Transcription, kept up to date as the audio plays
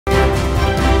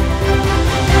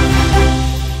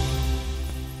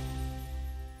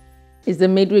It's the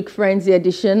midweek frenzy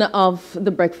edition of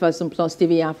the Breakfast on Plus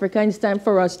TV Africa. It's time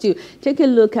for us to take a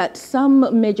look at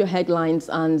some major headlines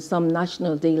and some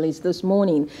national dailies this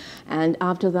morning. And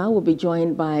after that, we'll be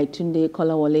joined by Tunde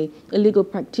Kolawole, a legal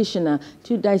practitioner,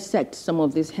 to dissect some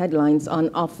of these headlines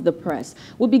on Off the Press.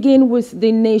 We'll begin with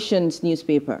the Nation's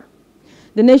newspaper.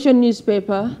 The Nation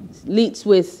newspaper leads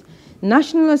with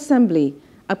National Assembly,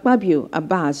 Akpabio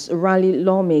Abbas rally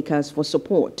lawmakers for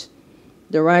support.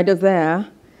 The rider there,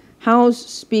 House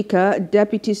Speaker,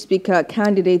 Deputy Speaker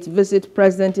candidates visit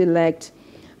President-elect.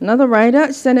 Another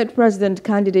rider, Senate President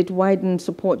candidate widen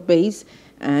support base,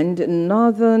 and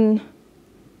North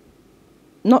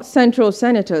Central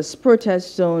senators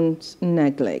protest zones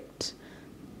neglect.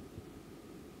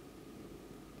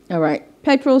 All right.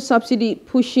 Petrol subsidy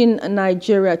pushing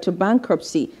Nigeria to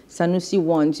bankruptcy, Sanusi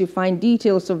warns. You find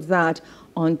details of that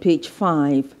on page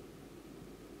 5.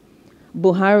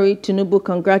 Buhari, Tinubu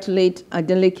congratulate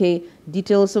Adeleke.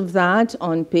 Details of that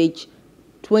on page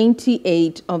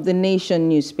 28 of the Nation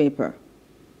newspaper.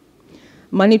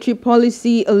 Monetary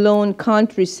policy alone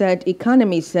can't reset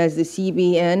economy, says the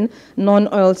CBN.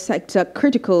 Non-oil sector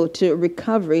critical to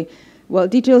recovery. Well,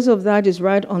 details of that is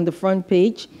right on the front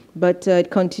page, but it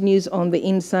continues on the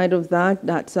inside of that.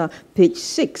 That's page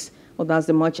 6. Well, that's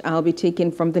the much I'll be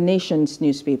taking from the Nation's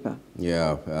newspaper.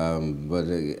 Yeah, but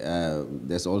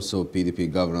there's also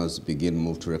PDP governors begin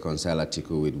move to reconcile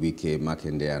Atiku with Wike,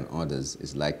 Makinde, and others.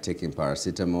 It's like taking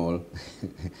paracetamol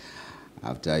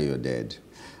after you're dead.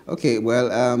 Okay,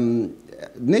 well,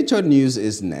 Nature News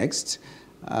is next.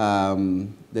 The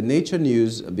Nature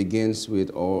News begins with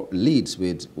or leads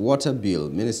with water bill.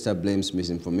 Minister blames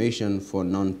misinformation for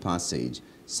non-passage.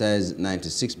 Says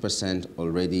 96%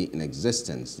 already in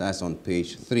existence. That's on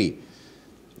page 3.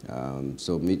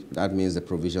 So that means the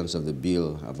provisions of the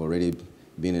bill have already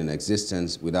been in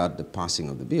existence without the passing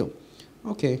of the bill.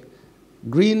 Okay.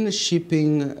 Green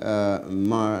Shipping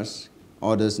Mars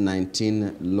orders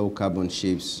 19 low-carbon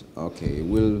ships. Okay.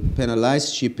 Will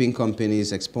penalize shipping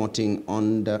companies exporting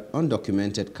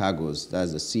undocumented cargoes.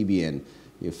 That's the CBN.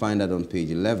 You find that on page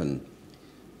 11.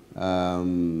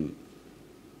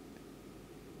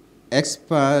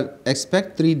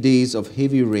 Expect 3 days of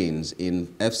heavy rains in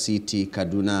FCT,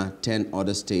 Kaduna, 10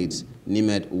 other states,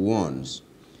 NIMET warns.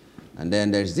 And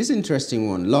then there's this interesting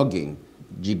one, logging.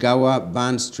 Jigawa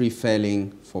bans tree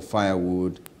felling for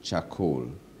firewood,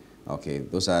 charcoal. Okay,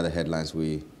 those are the headlines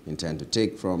we intend to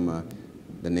take from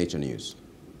the Nature News.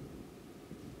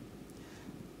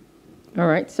 All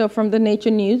right, so from the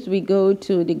Nature News, we go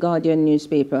to the Guardian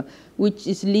newspaper, which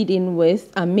is leading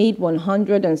with a made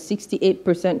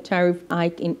 168% tariff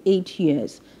hike in 8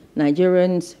 years.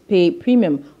 Nigerians pay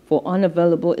premium for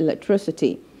unavailable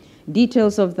electricity.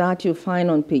 Details of that you'll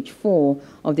find on page 4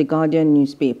 of the Guardian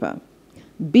newspaper.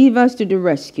 Beavers to the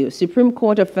rescue. Supreme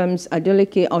Court affirms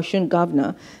Adeleke Osun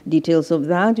governor. Details of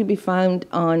that will be found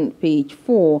on page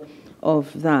 4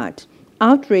 of that.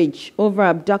 Outrage over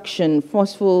abduction,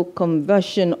 forceful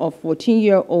conversion of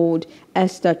 14-year-old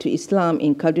Esther to Islam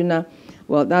in Kaduna.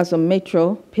 Well, that's on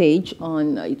Metro page.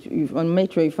 On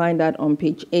Metro, you find that on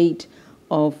page 8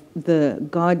 of the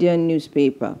Guardian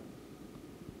newspaper.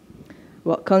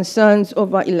 Well, concerns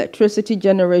over electricity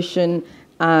generation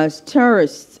as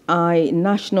terrorists eye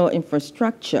national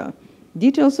infrastructure.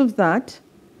 Details of that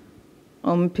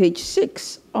on page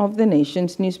 6 of the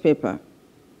Nation's newspaper.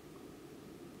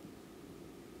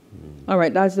 All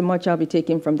right, that's the much I'll be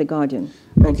taking from The Guardian.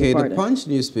 Okay, the Punch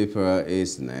newspaper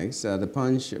is next. The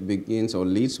Punch begins or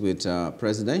leads with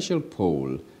presidential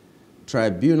poll.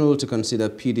 Tribunal to consider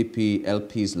PDP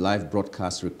LP's live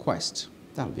broadcast request.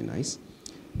 That would be nice.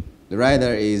 The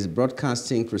rider is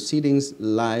broadcasting proceedings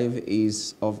live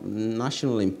is of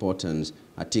national importance.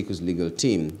 Atiku's legal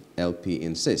team, LP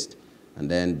insist. And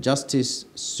then Justice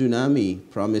Tsunami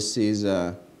promises,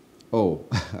 not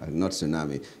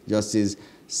Tsunami, Justice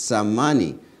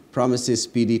Samani promises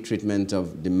speedy treatment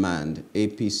of demand.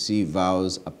 APC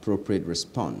vows appropriate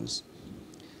response.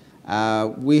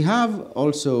 We have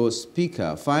also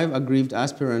Speaker. 5 aggrieved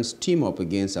aspirants team up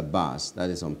against Abbas. That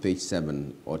is on page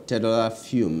 7. Otedola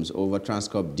fumes over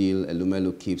Transcorp deal.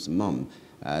 Elumelu keeps mum.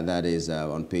 That is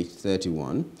on page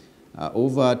 31.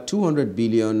 Over $200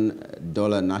 billion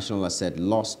national asset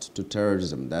lost to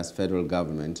terrorism. That's federal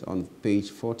government on page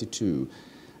 42.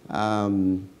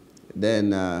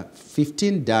 Then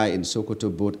 15 die in Sokoto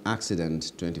boat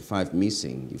accident, 25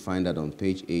 missing. You find that on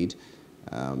page 8.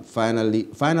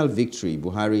 Final victory.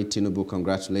 Buhari, Tinubu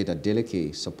congratulate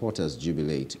Adeleke. Supporters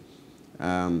jubilate.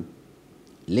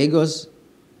 Lagos,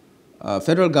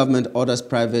 federal government orders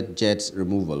private jets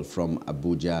removal from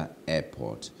Abuja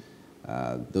airport.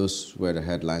 Those were the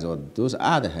headlines, or those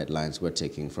are the headlines we're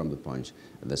taking from the Punch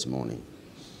this morning.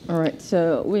 All right,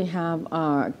 so we have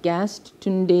our guest,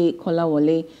 Tunde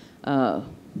Kolawole, a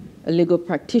legal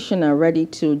practitioner, ready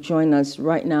to join us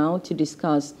right now to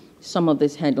discuss some of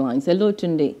these headlines. Hello,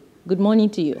 Tunde. Good morning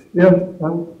to you. Yes,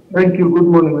 thank you. Good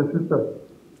morning, my sister.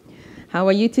 How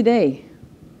are you today?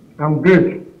 I'm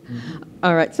good.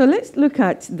 All right, so let's look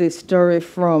at the story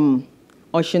from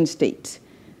Osun State.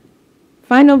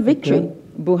 Final victory. Okay.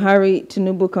 Buhari,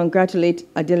 Tinubu congratulate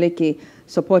Adeleke,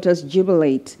 supporters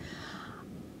jubilate.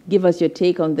 Give us your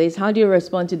take on this. How do you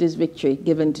respond to this victory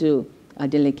given to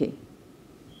Adeleke?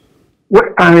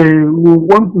 Well, I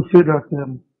want to say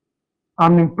that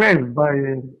I'm impressed by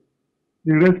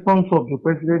the response of the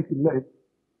president-elect,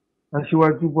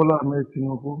 Asiwaju Bola Ahmed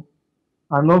Tinubu,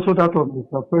 and also that of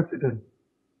Mr. President,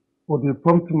 for the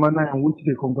prompt manner in which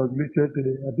they congratulated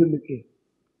Adeleke.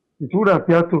 It would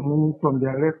appear to me from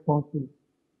their responses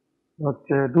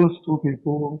that those two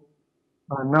people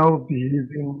are now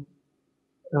behaving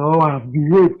or have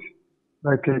behaved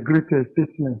like a great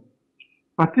statesman.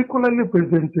 Particularly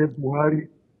President Buhari,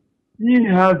 he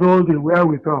has all the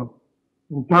wherewithal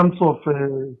in terms of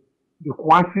the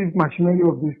coercive machinery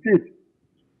of the state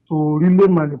to really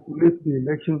manipulate the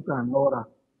elections and all that.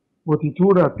 But it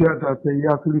would appear that he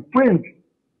has refrained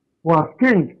or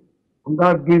abstained from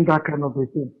that doing that kind of a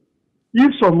thing.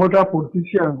 If some other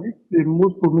politicians, if the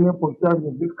most prominent politicians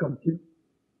in this country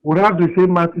would have the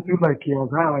same attitude like he has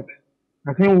had,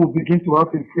 I think we'll begin to have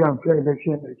a free and fair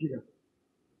election in Nigeria.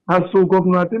 As so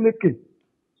Governor Adeleke,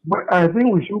 but I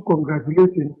think we should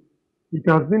congratulate him. It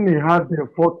has been a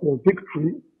hard-fought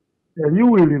victory. You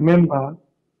will remember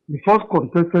he first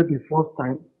contested the first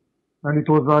time, and it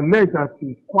was alleged that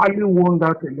he quietly won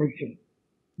that election,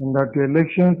 and that the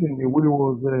elections in a way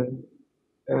was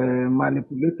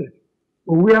manipulated.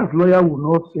 So we as lawyers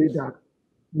will not say that,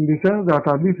 in the sense that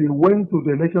at least he went to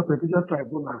the Election Petition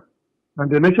Tribunal, and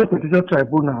the Election Petition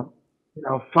Tribunal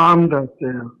affirmed that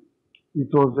it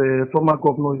was a former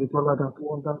governor that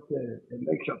won that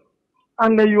election.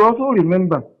 And you also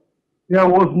remember, there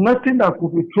was nothing that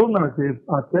could be thrown at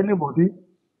anybody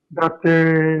that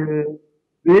the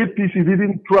APC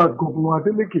didn't throw at Governor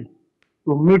Adeleke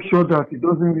to make sure that he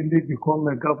doesn't really become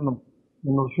a governor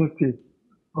in Osun State.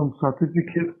 From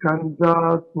certificate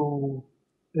scandal to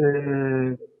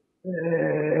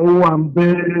Owambe,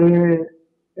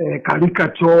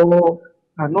 caricature,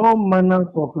 and all manners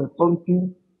of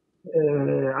taunting,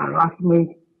 harassment,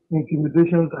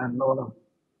 intimidations, and all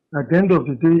that. At the end of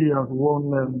the day, he has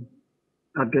won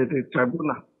at the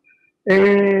tribunal.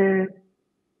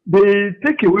 The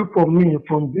takeaway from me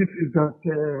from this is that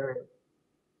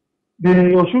the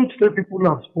Osun State people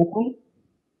have spoken,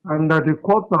 and that the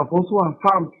courts have also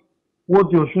affirmed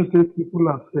what the Osun State people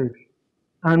have said.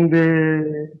 And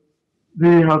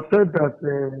they have said that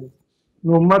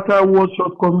no matter what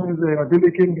shortcomings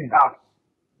Adeleke may have,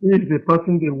 he is the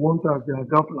person they want as their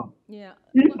governor. Yeah.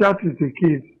 If that is the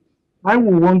case, I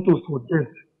would want to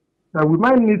suggest that we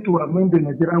might need to amend the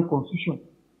Nigerian Constitution,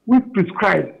 which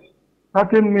prescribes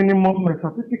certain minimum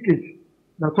certificates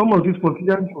that some of these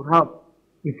politicians should have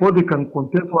before they can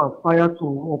contest or aspire to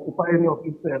occupy any of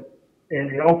these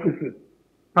offices.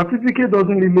 Certificate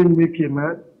doesn't really make a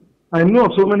man. I know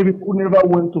of so many people who never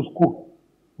went to school,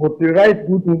 but they write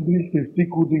good English, they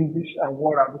speak good English, and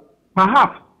whatever.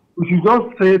 Perhaps we should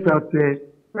just say that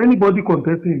anybody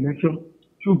contesting election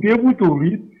should be able to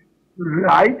read,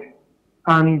 write,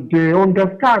 and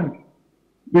understand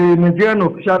the Nigerian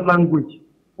official language,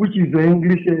 which is the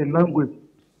English language.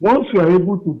 Once you are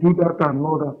able to do that and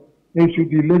know that, they should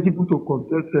be eligible to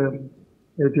contest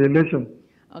the election.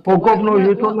 Okay. For Governor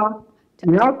Yetola,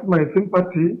 he has my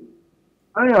sympathy.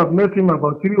 I have met him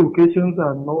about 3 occasions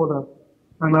and all that.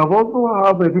 And I've also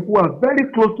have people who are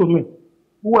very close to me,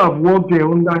 who have worked there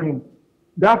under him.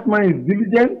 That man is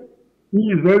diligent,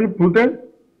 he is very prudent,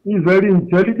 he is very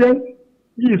intelligent,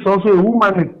 he is also a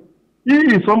humanist. He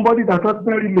is somebody that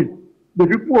ordinarily the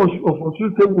people of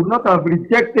Osun State would not have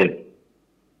rejected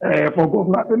for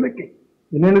Governor Adeleke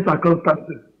in any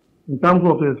circumstances, in terms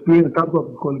of the experience, in terms of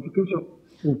the qualification,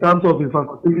 in terms of his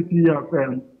versatility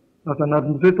as an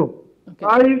administrator. Okay.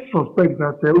 I suspect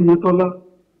that Oyetola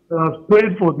has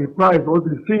paid for the price or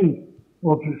the sins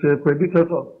of his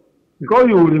predecessor. Because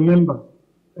you will remember,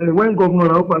 when Governor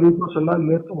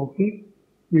Buhari left office,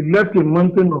 he left a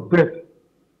mountain of debt,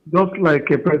 just like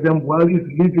President Buhari is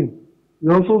leaving. He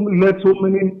also left so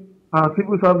many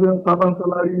civil servant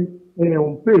salary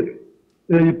unpaid.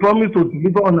 He promised to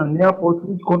deliver on an airport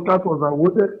which contract was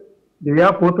awarded. The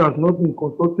airport has not been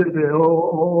constructed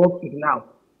up to now.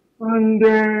 And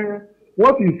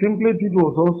what he simply did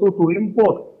was also to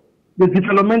import the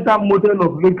developmental model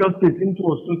of Lagos State into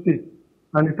Osun State.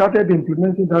 And he started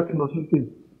implementing that in Osun State,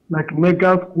 like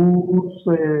mega schools,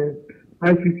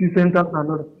 ICT centers, and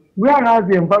all that. Whereas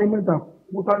the environment are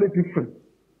totally different.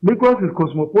 Lagos is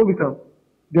cosmopolitan.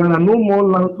 There are no more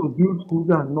lands to build schools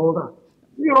and all that.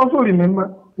 You also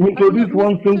remember, we introduced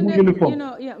one single uniform,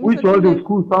 which all the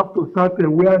schools have to start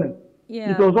wearing.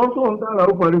 Yeah. It was also under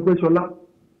Rauf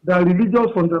that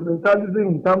religious fundamentalism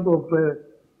in terms of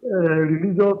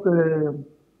religious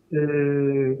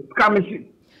skirmishes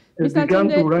began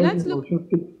to rise in Osun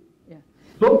State. Yeah.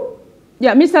 So,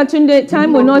 yeah, Mr. Tunde,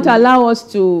 time will not allow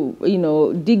us to,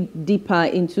 dig deeper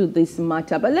into this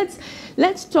matter. But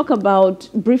let's talk about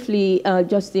briefly,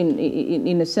 just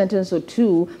in a sentence or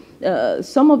two,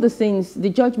 some of the things, the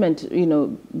judgment,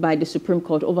 by the Supreme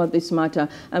Court over this matter.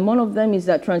 And one of them is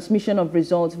that transmission of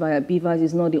results via beavers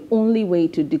is not the only way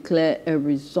to declare a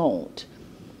result.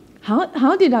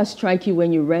 How did that strike you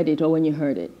when you read it or when you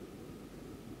heard it?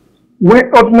 Well,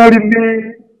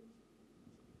 ordinarily,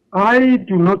 I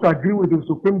do not agree with the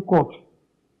Supreme Court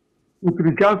with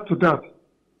regards to that.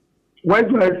 Why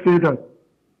do I say that?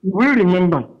 We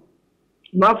remember,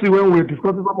 last week when we were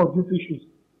discussing some of these issues,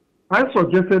 I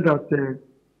suggested that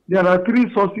there are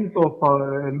three sources of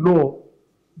law: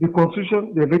 the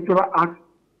Constitution, the Electoral Act,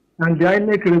 and the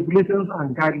INEC regulations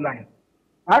and guidelines.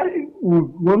 I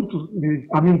would want to,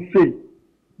 say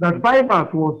that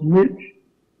bypass was made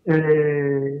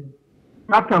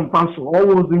part and parcel, or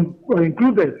was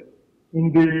included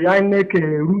in the INEC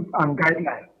rules and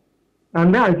guidelines.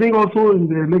 And then I think also in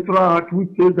the Electoral Act, which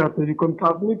says that you can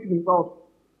transmit results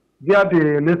via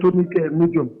the electronic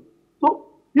medium. So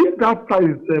if that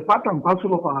is part and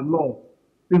parcel of our law,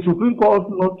 the Supreme Court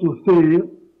not to say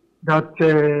that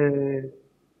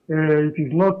it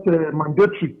is not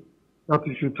mandatory that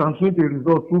you should transmit the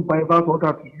result through bypass or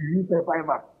that you should use a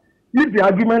bypass. If the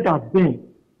argument has been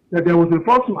that there was a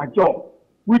force majeure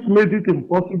which made it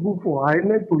impossible for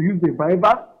INEC to use the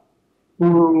bypass to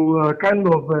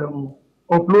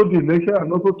upload the election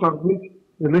and also transmit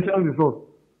the election results,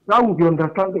 that would be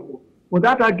understandable. But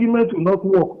that argument will not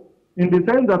work in the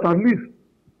sense that at least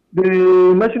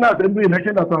the National Assembly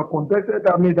election that were contested,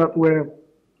 that were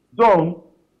done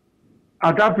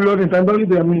at that period in time,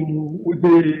 with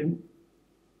the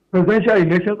presidential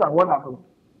elections and what happened.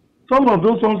 Some of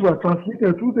those ones were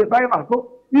transmitted through the bypass.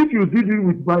 So if you did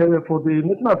it for the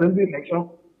National Assembly election,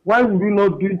 why would you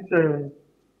not do it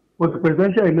for the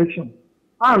presidential election?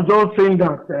 I'm just saying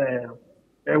that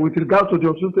with regards to the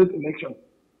Osun State election,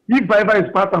 if bypass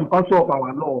is part and parcel of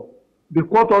our law, the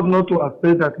court ought not to have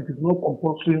said that it is not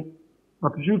compulsory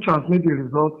that you should transmit the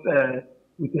results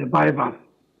with a bypass.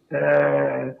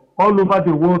 All over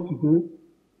the world today,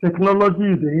 technology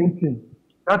is the in thing.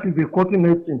 That is the cutting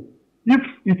edge thing. If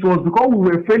it was because we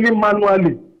were failing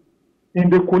manually in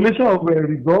the collation of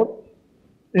results,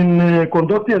 in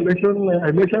conducting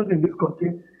elections in this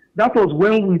country, that was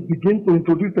when we began to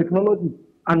introduce technology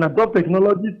and adopt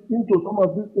technologies into some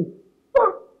of these things.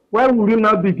 Why would we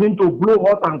not begin to blow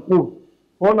hot and cold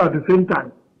all at the same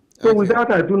time? So with that,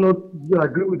 I do not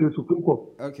agree with the Supreme Court.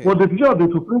 Okay. But the decision of the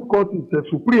Supreme Court is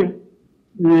supreme.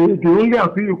 The only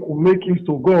appeal you could make is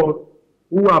to God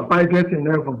who abideth in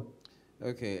heaven.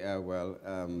 Okay,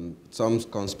 some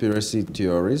conspiracy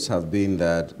theories have been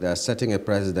that they are setting a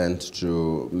precedent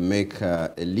to make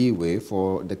a leeway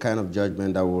for the kind of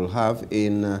judgment that we'll have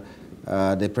in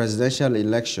the presidential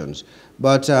elections.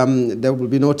 But there will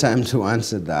be no time to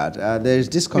answer that. There is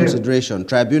this consideration,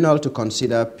 tribunal to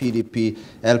consider PDP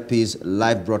LP's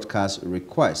live broadcast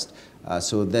request.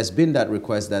 So there's been that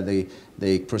request that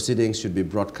the proceedings should be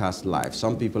broadcast live.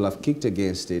 Some people have kicked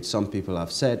against it. Some people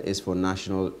have said it's for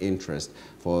national interest,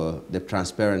 for the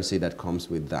transparency that comes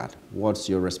with that. What's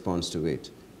your response to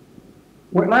it?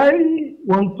 Well, I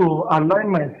want to align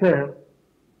myself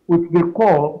with the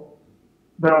call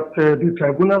that the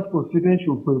tribunal's proceedings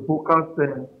should be broadcast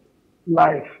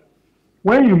live.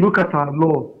 When you look at our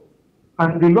law,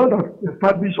 and the law that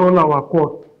establishes all our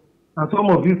courts, and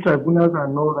some of these tribunals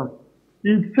and all that,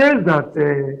 it says that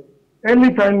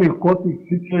anytime a court is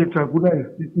sitting, a tribunal is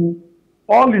sitting,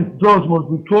 all its doors must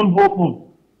be thrown open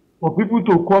for people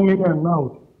to come in and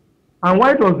out. And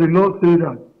why does the law say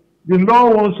that? The law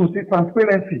wants to see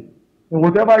transparency in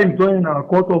whatever is done in our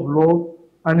court of law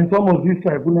and in some of these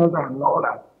tribunals and all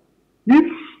that. If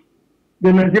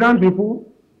the Nigerian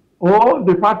people or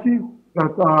the parties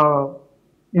that are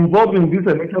involved in this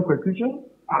election petition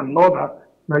and all that,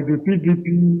 like the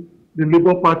PDP, the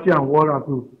Labour Party and what have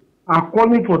you, are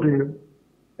calling for the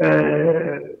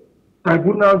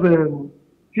tribunals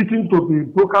sitting to be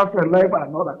broadcast live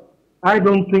and all that, I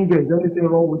don't think there's anything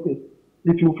wrong with it.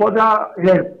 It will further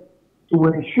help to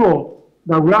ensure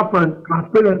that we have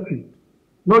transparency,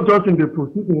 not just in the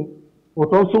proceedings, but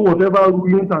also whatever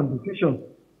rulings and decisions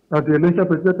that the election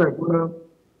presidential tribunal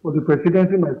for the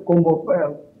presidency might come up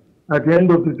at the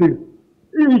end of the day.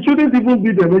 It shouldn't even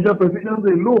be the election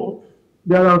presidency alone.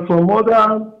 There are some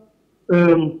other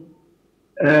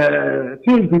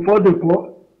things before the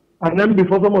court, and then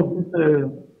before some of these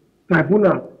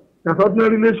tribunals that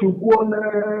ordinarily should go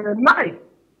on night.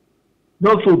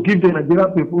 Just to give the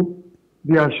Nigerian people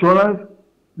the assurance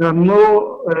that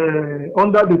no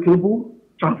under the table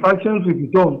transactions will be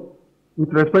done with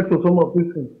respect to some of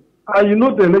these things. And you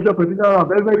know the election procedures are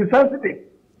very, very sensitive.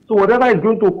 So whatever is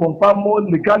going to confirm more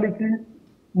legality,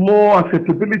 more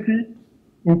acceptability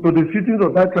into the sittings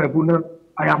of that tribunal,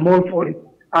 I am all for it.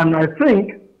 And I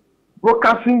think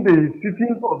broadcasting the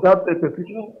sittings of that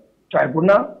petition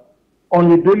tribunal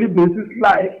on a daily basis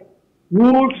live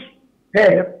would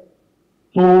help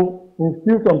to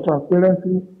instill some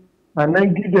transparency and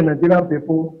then give the Nigerian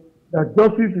people that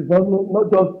justice is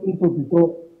not just into the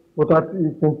done, but that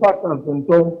it in fact has been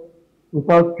done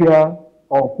without fear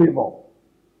or favor.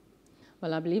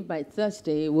 Well, I believe by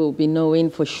Thursday we'll be knowing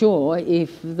for sure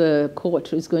if the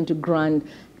court is going to grant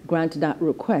that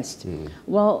request.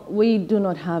 Well, we do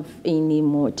not have any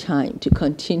more time to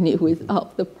continue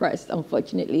without the press,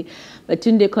 unfortunately. But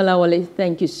Tunde Kolawole,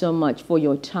 thank you so much for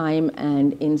your time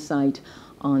and insight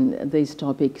on these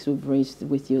topics we've raised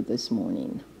with you this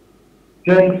morning.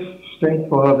 Thanks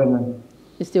for having me.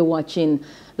 You're still watching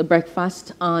The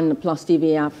Breakfast on Plus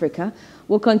TV Africa.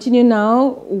 We'll continue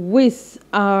now with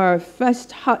our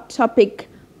first hot topic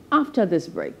after this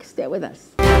break. Stay with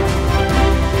us.